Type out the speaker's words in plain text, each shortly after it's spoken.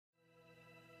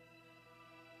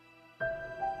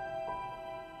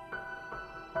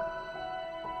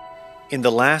In the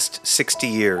last 60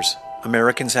 years,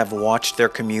 Americans have watched their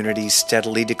communities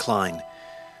steadily decline.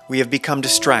 We have become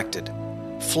distracted,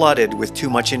 flooded with too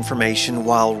much information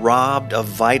while robbed of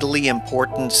vitally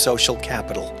important social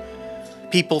capital.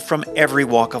 People from every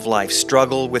walk of life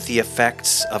struggle with the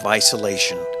effects of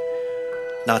isolation.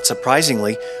 Not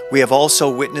surprisingly, we have also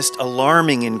witnessed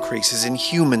alarming increases in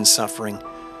human suffering,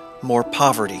 more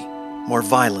poverty, more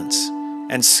violence,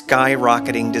 and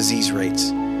skyrocketing disease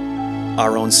rates.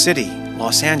 Our own city,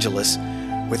 Los Angeles,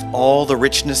 with all the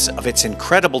richness of its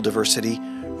incredible diversity,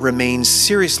 remains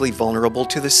seriously vulnerable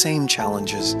to the same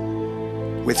challenges.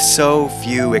 With so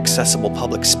few accessible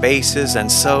public spaces and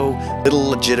so little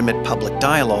legitimate public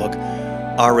dialogue,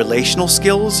 our relational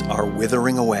skills are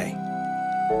withering away.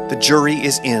 The jury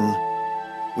is in.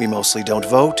 We mostly don't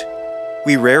vote.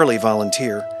 We rarely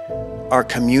volunteer. Our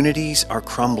communities are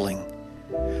crumbling.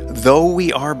 Though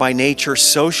we are by nature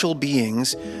social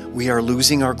beings, we are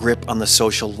losing our grip on the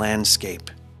social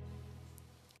landscape.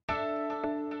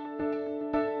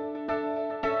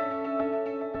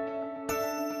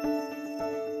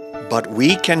 But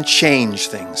we can change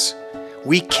things.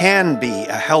 We can be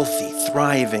a healthy,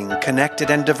 thriving, connected,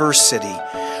 and diverse city.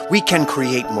 We can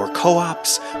create more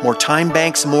co-ops, more time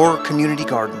banks, more community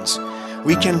gardens.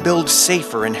 We can build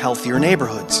safer and healthier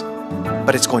neighborhoods.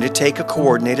 But it's going to take a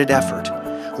coordinated effort.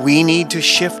 We need to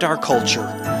shift our culture,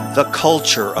 the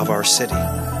culture of our city,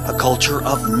 a culture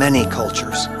of many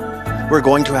cultures. We're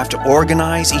going to have to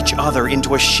organize each other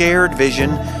into a shared vision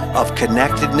of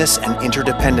connectedness and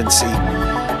interdependency.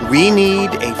 We need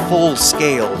a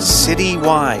full-scale,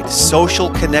 city-wide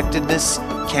social connectedness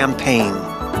campaign.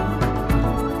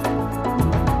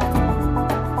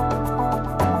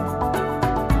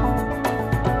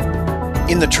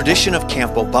 In the tradition of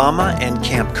Camp Obama and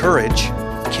Camp Courage,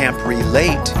 Camp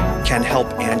reLAte can help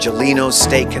Angelenos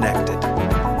stay connected.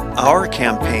 Our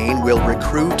campaign will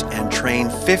recruit and train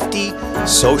 50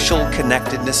 social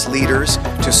connectedness leaders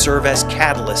to serve as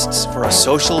catalysts for a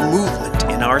social movement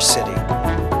in our city.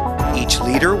 Each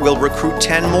leader will recruit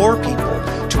 10 more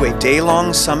people to a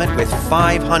day-long summit with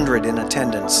 500 in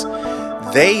attendance.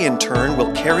 They, in turn,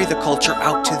 will carry the culture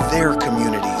out to their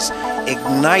communities,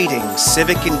 igniting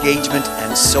civic engagement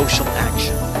and social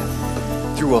action.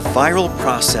 Through a viral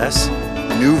process,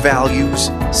 new values,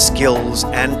 skills,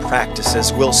 and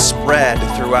practices will spread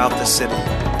throughout the city.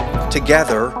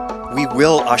 Together, we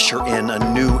will usher in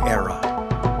a new era.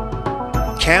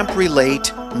 Camp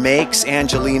reLAte makes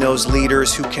Angelenos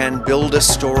leaders who can build a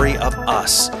story of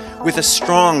us with a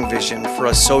strong vision for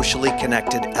a socially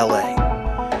connected LA.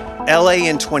 LA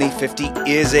in 2050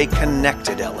 is a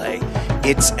connected LA.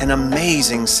 It's an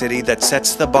amazing city that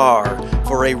sets the bar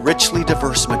for a richly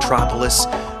diverse metropolis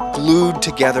glued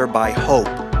together by hope,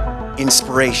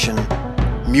 inspiration,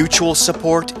 mutual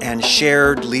support, and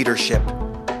shared leadership.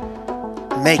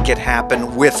 Make it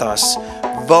happen with us.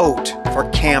 Vote for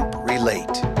Camp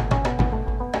reLAte.